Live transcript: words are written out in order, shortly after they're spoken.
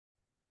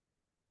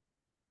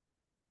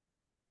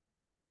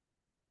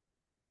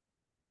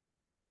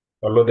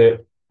Hello there.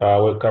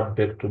 Welcome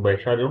back to my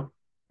channel.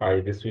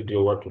 In this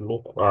video, I want to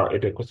look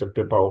at a question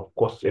paper of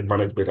Cost and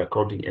Management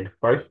Accounting and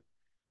 5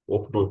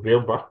 of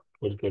November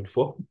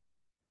 2024.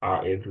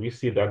 And we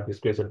see that this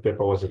question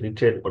paper was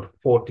written on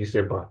 4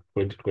 December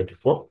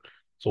 2024.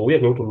 So we are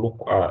going to look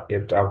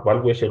at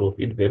valuation of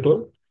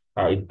inventory.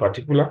 In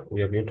particular,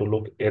 we are going to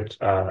look at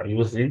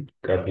using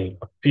the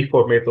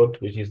Fifo method,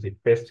 which is the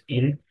first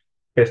in,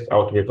 first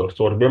out method.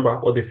 So remember,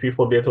 on the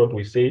Fifo method,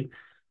 we say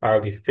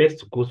the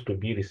first goods to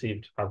be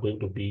received are going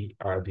to be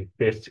the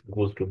first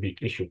goods to be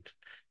issued.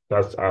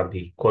 That's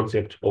the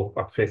concept of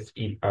a first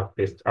in, a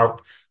first out.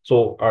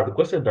 So the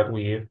question that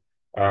we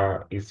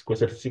have is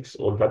question 6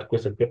 on that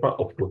question paper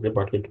of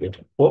November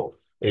 2024.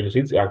 And it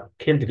reads,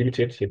 Kent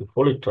Limited said the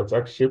following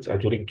transactions are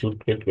during June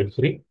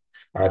 2023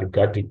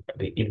 regarding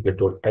the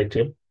inventory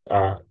item.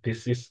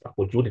 This is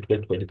for June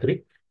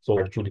 2023.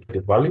 So June,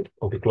 the value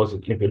of the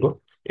closing inventory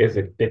is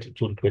at 30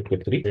 June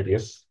 2023. It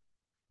is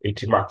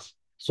 80 marks.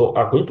 So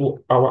going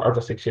to our other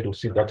section, you'll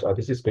see that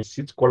this is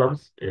 6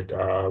 columns, and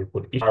we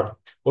put each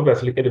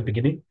obviously at the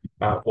beginning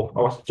of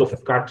our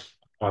soft card,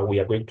 we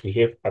are going to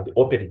have the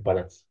opening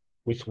balance,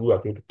 which we are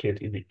going to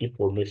get in the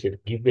information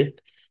given.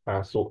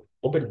 So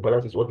opening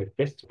balance is what the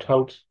first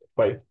count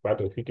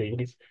 550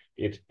 units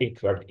at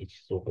 8 rand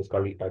each. So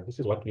basically, this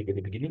is what we have at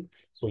the beginning.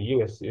 So here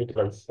we see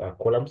entrance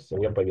columns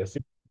whereby we are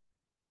seeing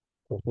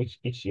of which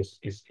each is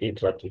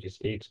 8 rand, which is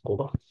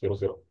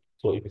 8,00.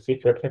 So if you say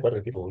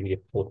 500 people, we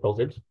have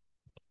 4,000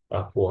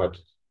 400.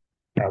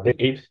 Then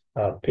eight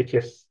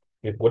purchase,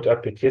 we've got a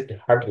purchased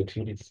 100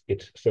 units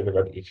at 7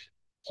 rand each.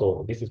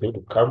 So this is going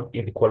to come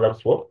in the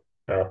columns for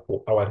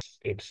our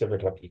at 7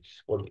 rand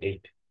each on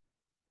 8.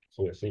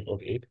 So we're saying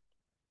on 8.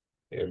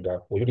 And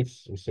for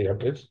units, we say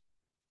 100.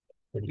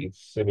 And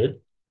it's 7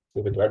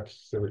 rand,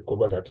 7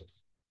 comma that.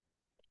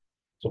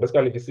 So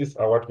basically, this is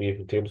what we have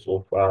in terms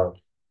of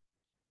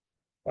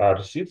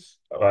receipts.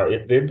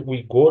 And then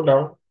we go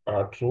now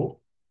to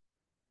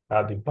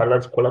the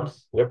balance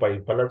columns, whereby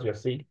balance we are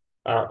saying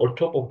on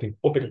top of the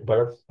opening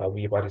balance,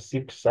 we have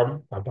received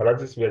some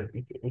balances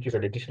which is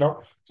an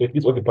additional. So it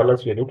means on the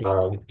balance we are looking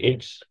with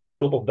 8,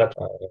 top of that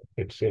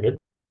at 7.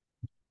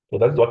 So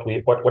that's what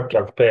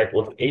transpired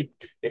was 8.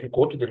 If you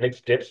go to the next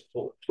steps,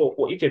 so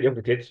for each and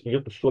every date, you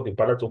have to show the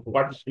balance of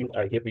what you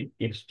are having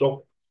in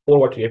stock or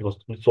what you have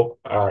in stock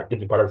in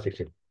the balance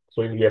section.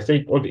 So we are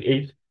saying on the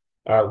 8th,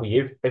 we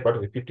have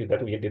 550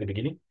 that we had in the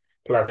beginning,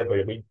 plus on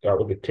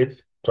the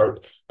 10th,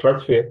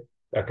 transfer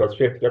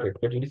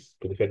 320 units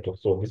to the factor.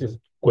 So this is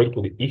going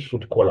to the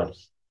issued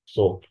columns.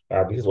 So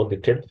this is on the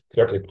 10th,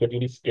 320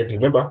 units. And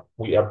remember,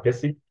 we are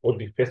basing on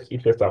the first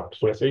in, first out.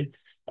 So we're saying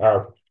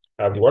the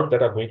ones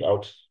that are going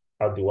out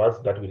are the ones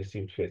that we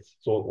received first.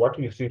 So what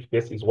we received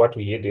first is what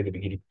we had in the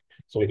beginning.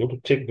 So we're going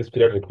to take this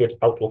 320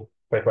 out of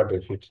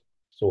 550.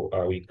 So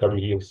we come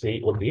here, we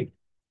say on the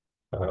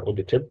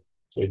 10th.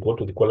 So we go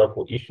to the column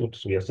for issued.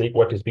 So we are saying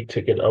what is being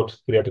taken out,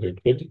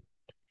 320.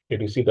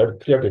 And you see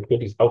that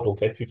 320 is out of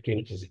 550,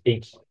 which is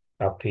 8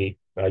 per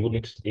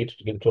unit, 8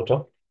 to get the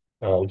total,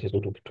 which is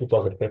going to be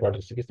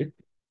 2,560.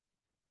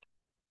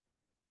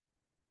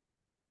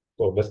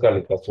 So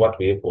basically, that's what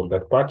we have on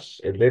that part.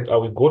 And then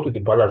we go to the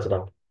balance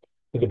now.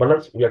 So the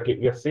balance, we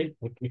are saying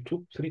we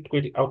took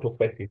 320 out of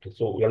 550.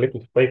 So we are left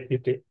with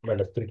 550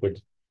 minus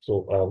 320.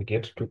 So we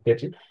get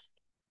 230.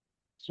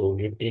 So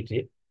we have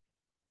 80.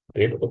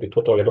 Then on the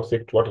total, we're not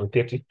saying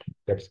 230.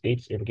 That's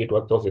 8, and we get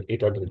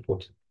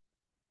 1,840.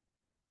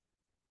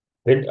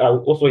 Then we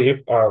also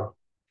have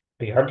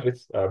the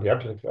hundreds,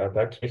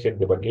 that mentioned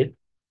them again.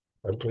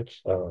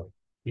 Hundreds,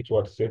 each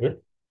one 7,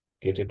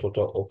 get a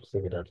total of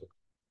 700.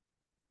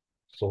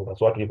 So that's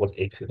what we got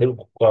 8. Then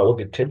on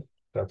the 10,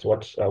 that's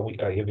what we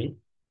are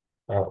having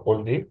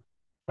on the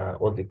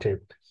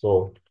 10th.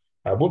 So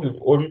moving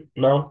on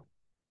now,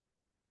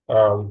 we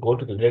go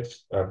to the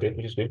next date,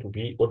 which is going to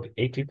be on the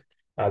 18th.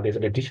 There's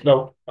an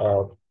additional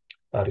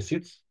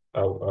receipts,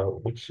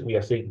 which we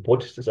are saying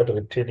bought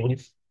 610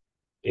 units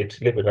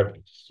at 11 rand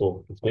each.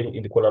 So it's going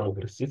in the column of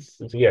receipts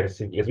since we are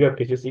receiving. As we are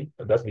purchasing,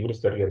 that's the units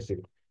that we are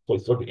receiving. So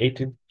it's on the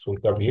 18th. So we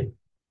come here,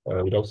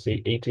 we now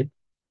say 18,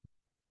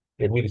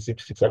 and we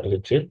received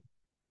 610.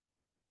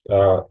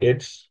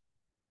 It's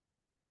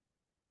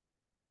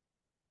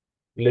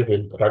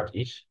 11 rand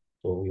each.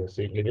 So we are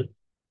saying 11.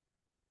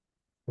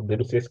 And then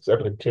we say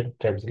 610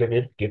 times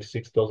 11 get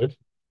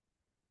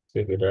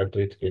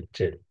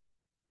 6,710.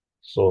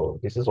 So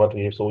this is what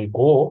we have. So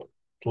to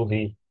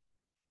the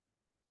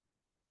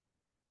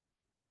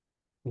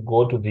we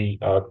go to the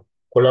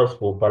columns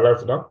for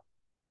balance now.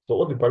 So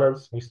on the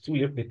balance, we still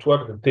have the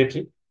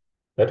 230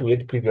 that we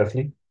had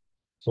previously.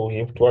 So we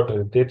have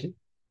 230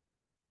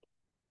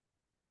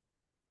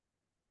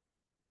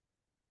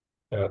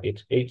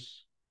 at 8,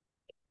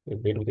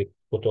 and then with a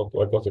total of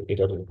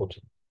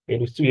 1,840. And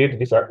we still have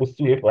this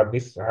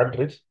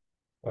 100.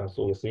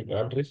 So we're saying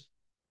 100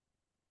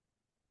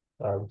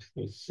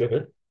 with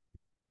 7,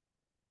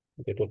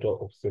 with a total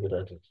of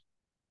 700.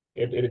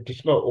 And an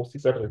additional of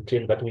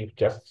 610 that we've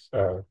just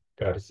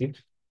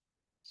received.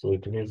 So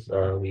it means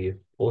we have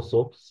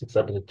also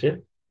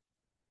 610,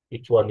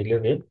 each one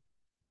 11.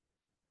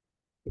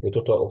 a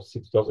total of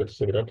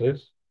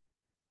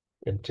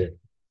 6,710.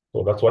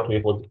 So that's what we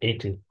have on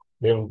 18.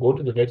 Then we go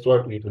to the next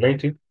one with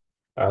 19,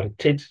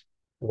 retained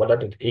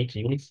 180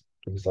 units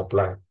to the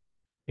supply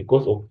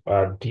because of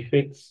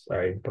defects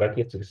in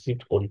brackets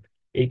received on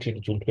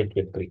 18 June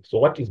 2023. So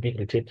what is being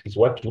retained is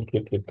what June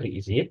 2023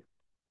 is here.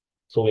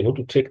 So we're going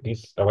to take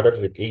this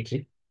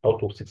 180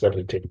 out of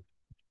 610.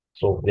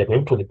 So we are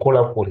going to the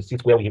column for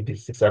receipts where we have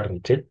this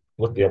 610.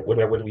 Because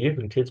when we have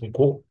returns, we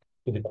go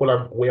to the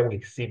column where we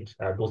received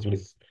those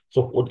units.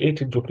 So on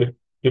 18 to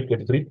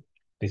 2023,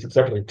 the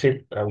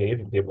 610, we are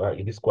having them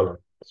in this column.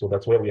 So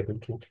that's where we are going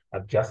to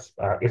adjust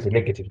as a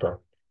negative term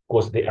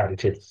because they are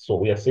returns. So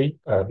we are saying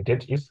the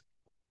date is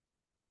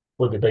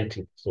for the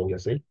 19. So we are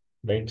saying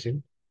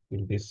 19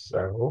 in this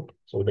row.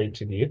 So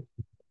 19 here.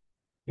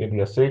 And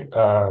we are saying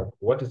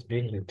what is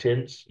being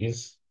returned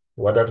is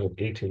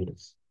 180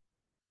 units.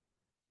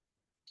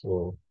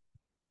 So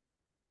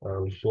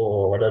we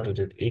show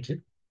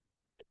 180.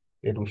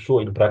 It will show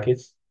in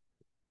brackets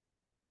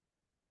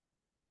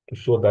to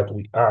show that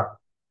we are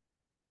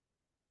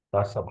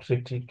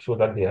subtracting, show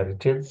that they are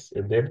returns,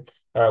 and then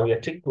we are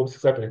taking from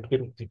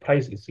 620, the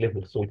price is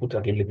 11, so we put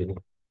again 11 in.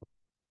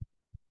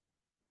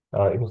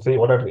 It will say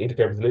 180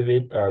 times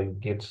 11, you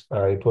get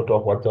a total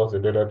of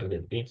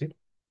 1,980,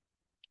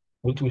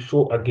 which we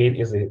show again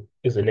is a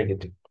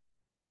negative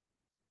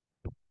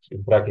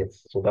in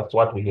brackets. So that's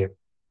what we have.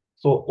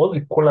 So all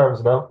the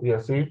columns now, we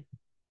are saying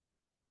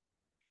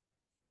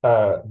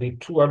the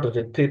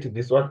 230,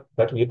 this one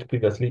that we had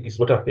previously is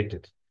not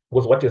affected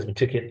because what has been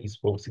taken is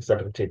from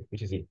 610,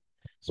 which is here.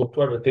 So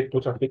 230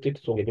 not affected,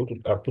 so we're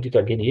going to put it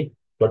again here,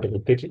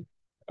 230,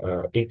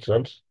 8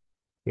 rand,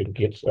 we'll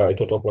get a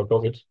total of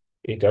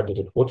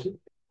 1,840.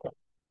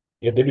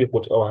 And then we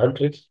put our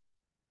 100,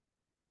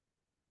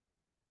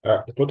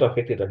 it's not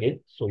affected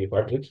again, so we have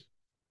 100,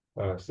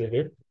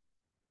 7,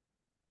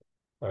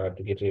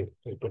 to get a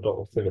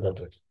total of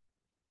 700.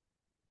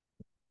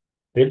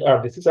 Then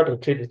the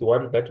 610 is the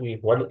one that we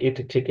have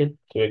 180 taken,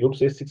 so we're going to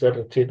say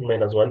 610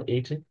 minus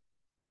 180.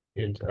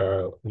 And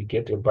we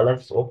get a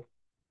balance of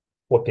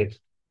 430.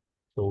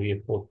 So we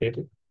have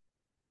 430.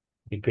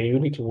 The per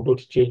unit will not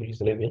change, which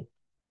is 11.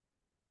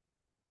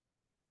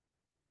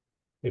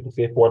 Let me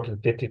say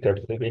 430 times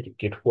 11, you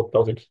get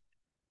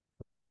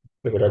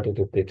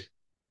 4,730.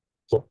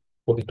 So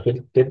for the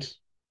 23rd,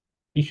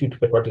 issued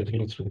 500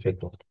 units to the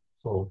factor.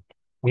 So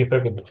we have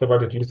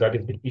 500 units that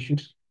has been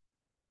issued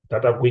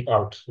that are going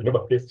out.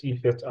 Remember, first in,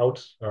 first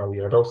out. We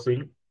are now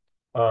saying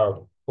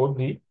on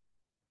the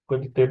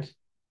 23rd,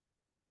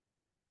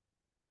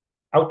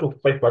 out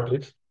of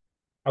 500,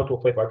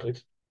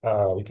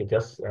 we can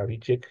just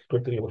recheck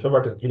 23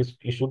 500 units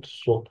issued.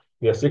 So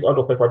we are saying out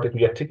of 500,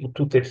 we are taking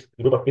 2/3.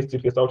 Remember, first in,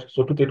 first out.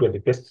 So 2/3 were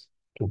the first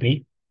to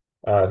be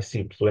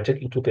received. So we're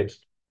taking 2/3.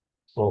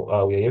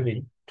 So we are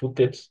having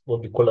 2/3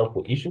 on the column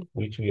for issue,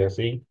 which we are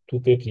saying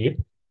 2/3 here.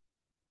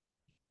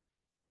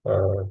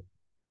 Uh,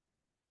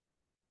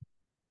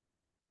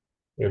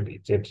 and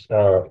it's at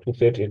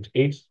 2/3 and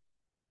 8,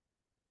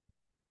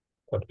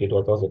 and get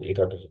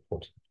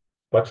 1,840.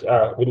 But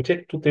when we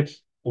take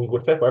 2/3, we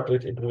got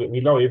 500, and we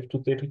now have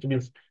 2/3, which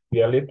means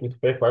we are left with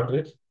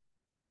 500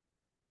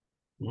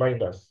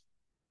 minus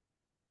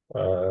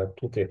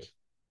 2/3.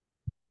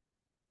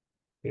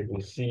 And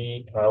we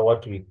see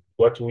what we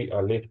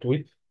are left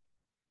with.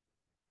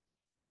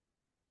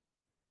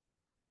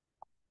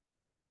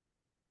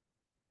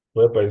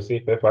 Whereby you say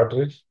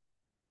 500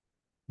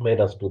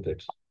 minus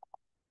 2/3.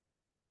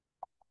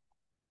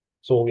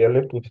 So we are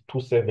left with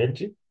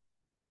 270.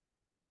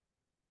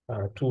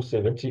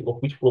 270,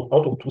 of which from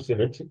out of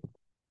 270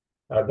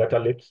 that are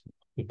left,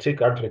 we take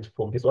 100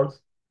 from these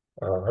ones.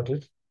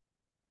 100,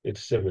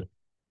 it's 7,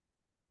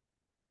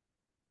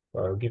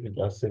 giving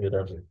us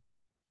 700.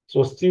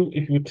 So still,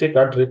 if you take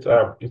 100,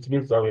 it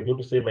means that we're going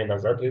to say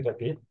minus 100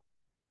 again.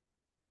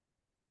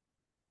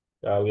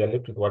 We are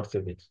left with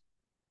 170.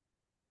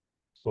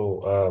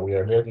 So we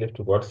are now left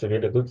with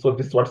 170. So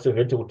this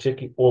 170 will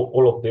take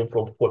all of them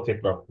from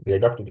 430 now. They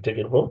have to be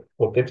taken from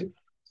 430.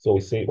 So we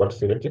say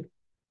 170.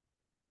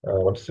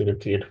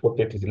 170 and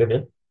 430 is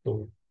 11.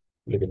 So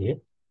 11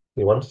 here.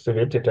 The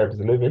 170 times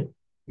 11,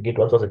 you get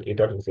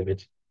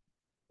 1,870.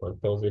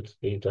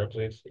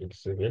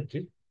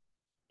 1,870.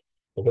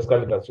 So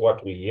basically, that's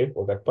what we have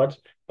on that part.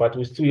 But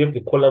we still have the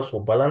columns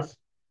for balance.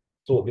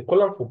 So the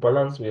column for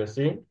balance, we are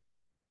saying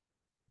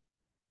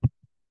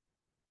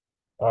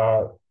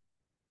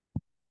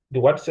the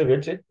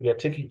 170, we are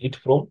taking it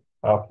from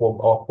our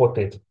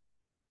 430.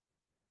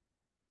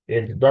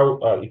 And now,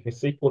 if we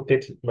say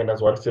 430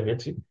 minus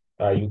 170,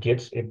 you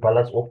get a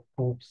balance of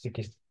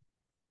 260.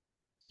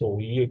 So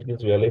here it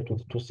means we are left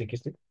with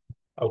 260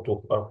 out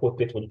of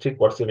 430. When you take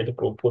 170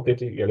 from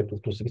 430, you are left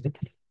with 260.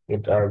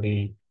 And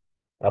the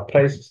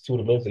price still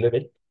remains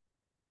 11.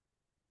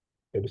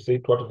 And we say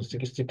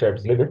 260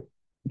 times 11,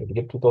 and we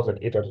get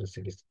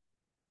 2,860.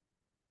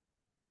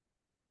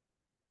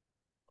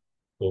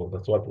 So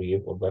that's what we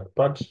have on that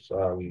part.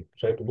 We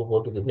try to move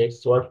on to the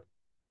next one.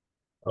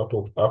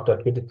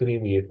 After 23,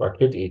 we have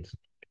 28.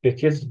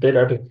 purchased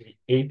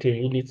 980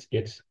 units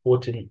at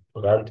 14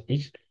 rand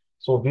each.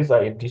 So these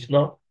are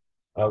additional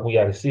we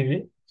are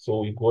receiving.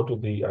 So we go to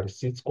the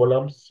receipts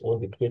columns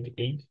on the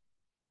 28th.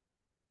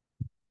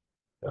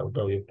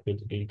 Now we have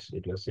 28,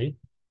 let's say.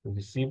 We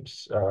received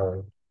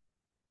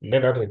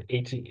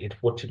 980 at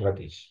 14 rand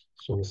each.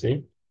 So we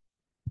say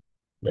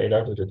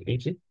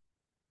 980,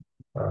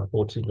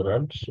 14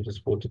 rand, so this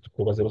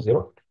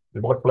 40,00.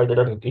 We multiply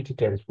 980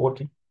 times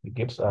 40, it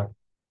gives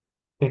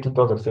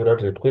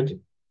 13,720.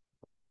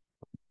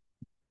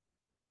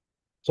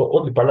 So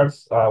on the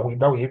balance, we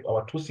now have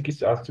our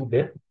 260 are still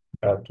there,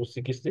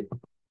 260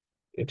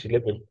 at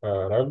 11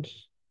 rand,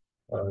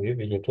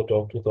 giving a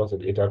total of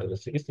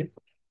 2,860,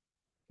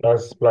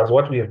 plus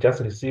what we have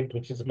just received,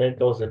 which is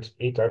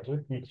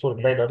 9,800,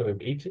 sorry,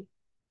 980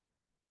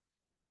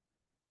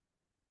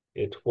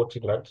 at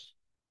 14 rand,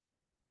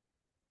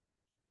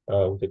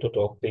 with a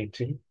total of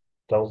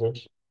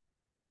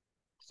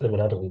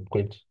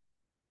 18,720.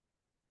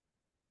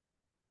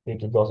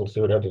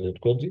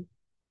 18,720.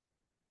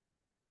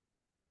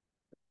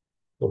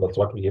 So that's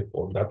what we have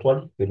on that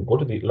one. Then go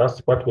to the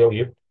last part where we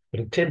have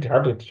returned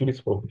 100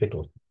 units from the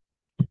factory.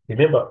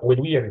 Remember,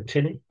 when we are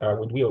returning,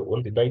 when we are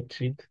on the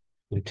 19th,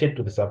 we return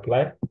to the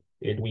supplier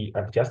and we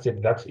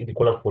adjusted that in the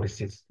column for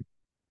receipts.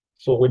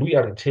 So when we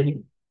are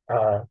returning,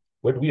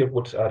 when we have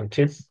got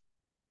returns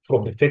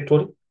from the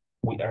factory,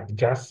 we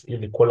adjust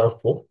in the column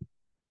for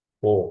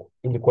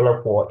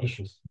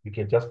issues. You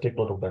can just take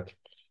note of that.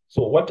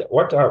 So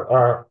what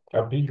are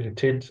being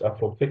returned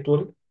from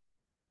factory?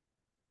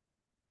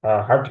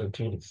 100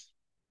 units.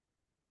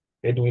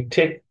 And we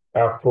take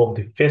from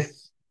the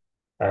first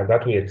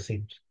that we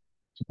received.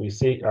 So we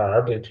say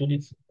 100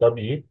 units,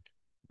 WA.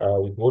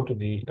 We go to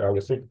the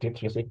we say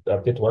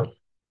date one.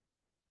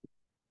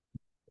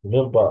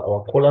 Remember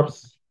our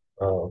columns.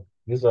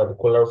 These are the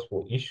columns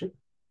for issue.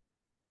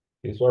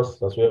 This was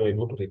that's where we're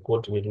going to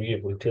record when we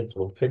have returned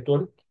from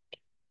factory.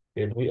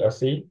 And we are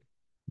saying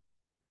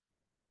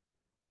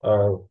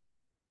uh,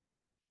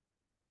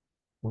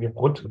 we've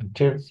got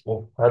returns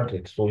of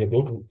 100. So we're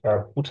going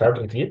to put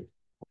 100 here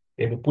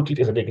and we put it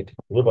as a negative.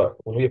 Remember,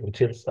 when we have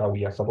returns,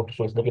 we are supposed to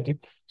show as negative.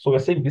 So we're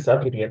saying this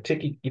 100, we are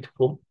taking it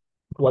from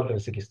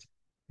 260.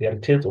 There are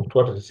returns of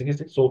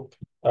 260. So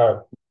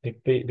the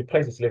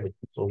price is 11.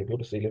 So we're going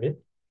to say 11.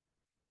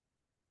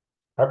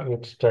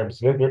 100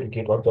 times 11, you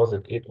get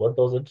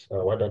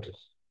 1,100.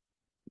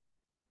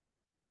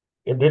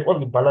 And then on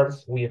the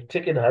balance, we have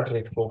taken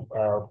 100 from,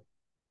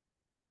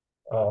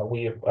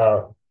 we have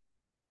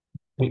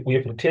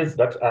returns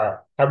that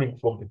are coming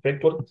from the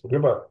factory. So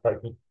remember,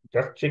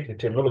 just check the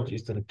terminology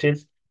is the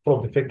returns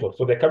from the factory.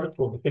 So they're coming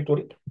from the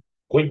factory,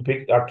 going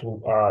back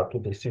to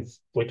the receipts.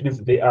 So it means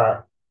we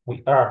are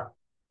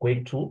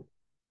going to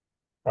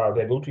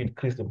they're going to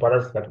increase the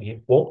balance that we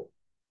have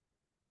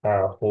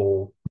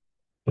for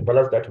the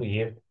balance that we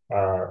have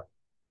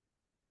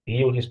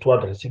here is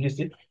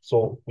 260.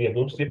 So we are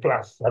going to say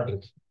plus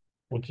 100,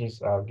 which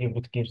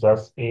gives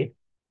us a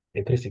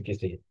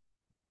 360.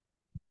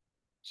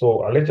 So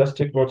let's just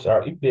take note.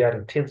 If they are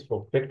returns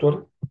from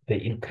factory,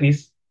 they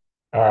increase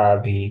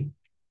the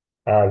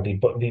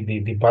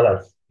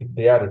balance. If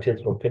they are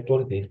returns from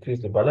factory, they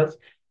increase the balance.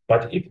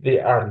 But if they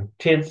are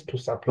returns to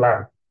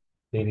supply,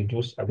 they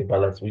reduce the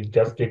balance. We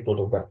just take note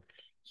of that.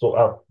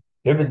 So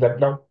given that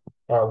now,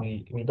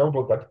 we now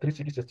know that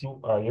 360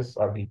 still yes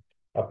the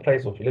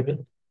price of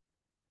 11.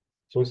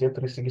 So we say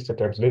 360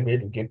 times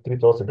 11, we get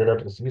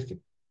 3,960.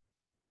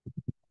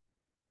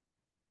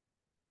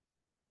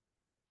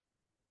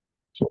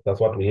 So that's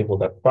what we have on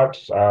that part.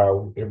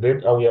 And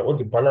then we are on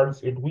the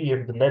balance, and we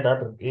have the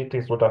 980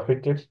 is not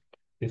affected.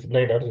 It's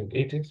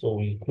 980, so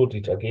we include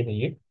it again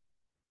here.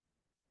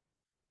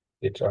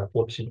 It's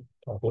 14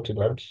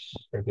 rand,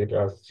 and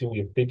then still we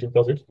have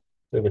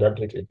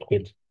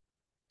 13,720.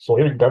 So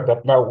having done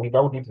that, now we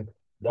now need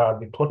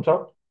the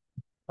total,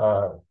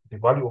 the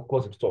value of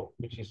closing stock,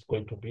 which is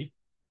going to be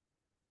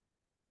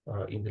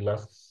in the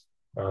last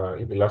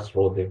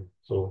row there.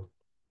 So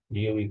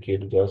here we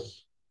can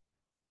just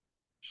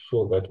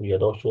show that we are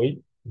now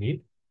showing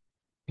the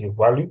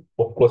value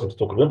of closing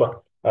stock.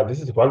 Remember,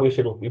 this is the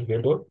valuation of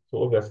inventory.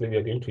 So obviously we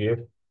are going to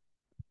have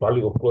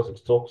value of closing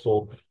stock.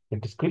 So the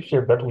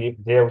description that we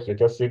have there, we can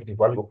just say the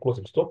value of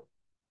closing stock.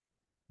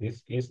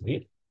 This is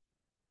the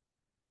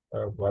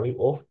value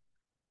of.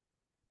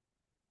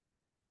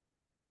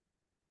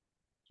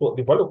 So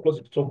the value of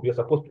closing stock, we are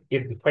supposed to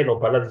add the final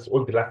balance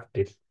on the last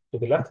date. So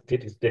the last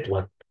date is date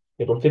one.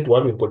 And on date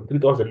one, we've got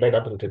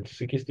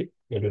 3,960,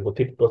 and we've got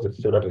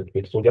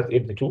 30,720. So just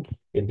add the two,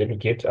 and then we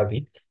get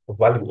the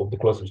value of the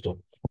closing stock.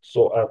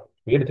 So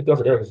we add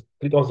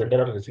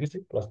 3,960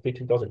 plus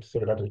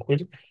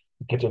 13,720,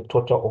 get a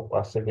total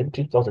of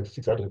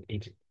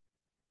 17,680.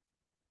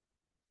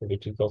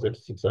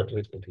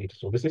 17,680.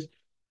 So this is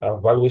a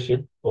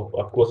valuation of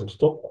a closing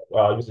stock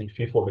using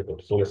Fifo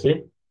method. So we're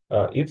saying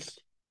it's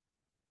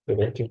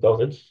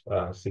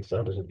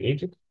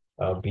 17,680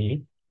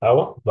 being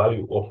our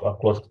value of our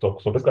closing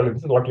stock. So basically,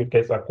 this is what we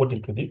guess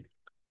according to the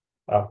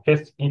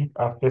first in,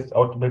 first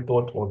out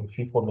method or the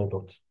FIFO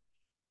method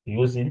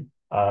using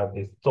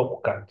the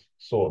stock count.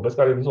 So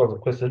basically, this was a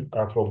question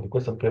from the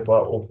question paper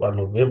of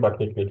November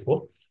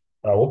 2024.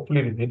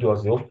 Hopefully, the video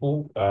was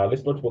helpful.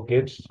 Let's not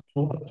forget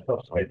to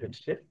subscribe and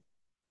share.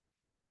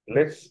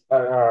 Let's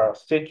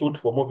stay tuned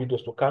for more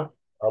videos to come.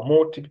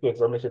 More typical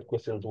examination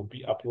questions will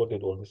be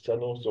uploaded on this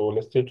channel. So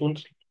let's stay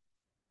tuned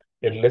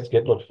and let's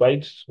get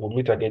notified. We'll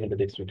meet again in the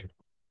next video.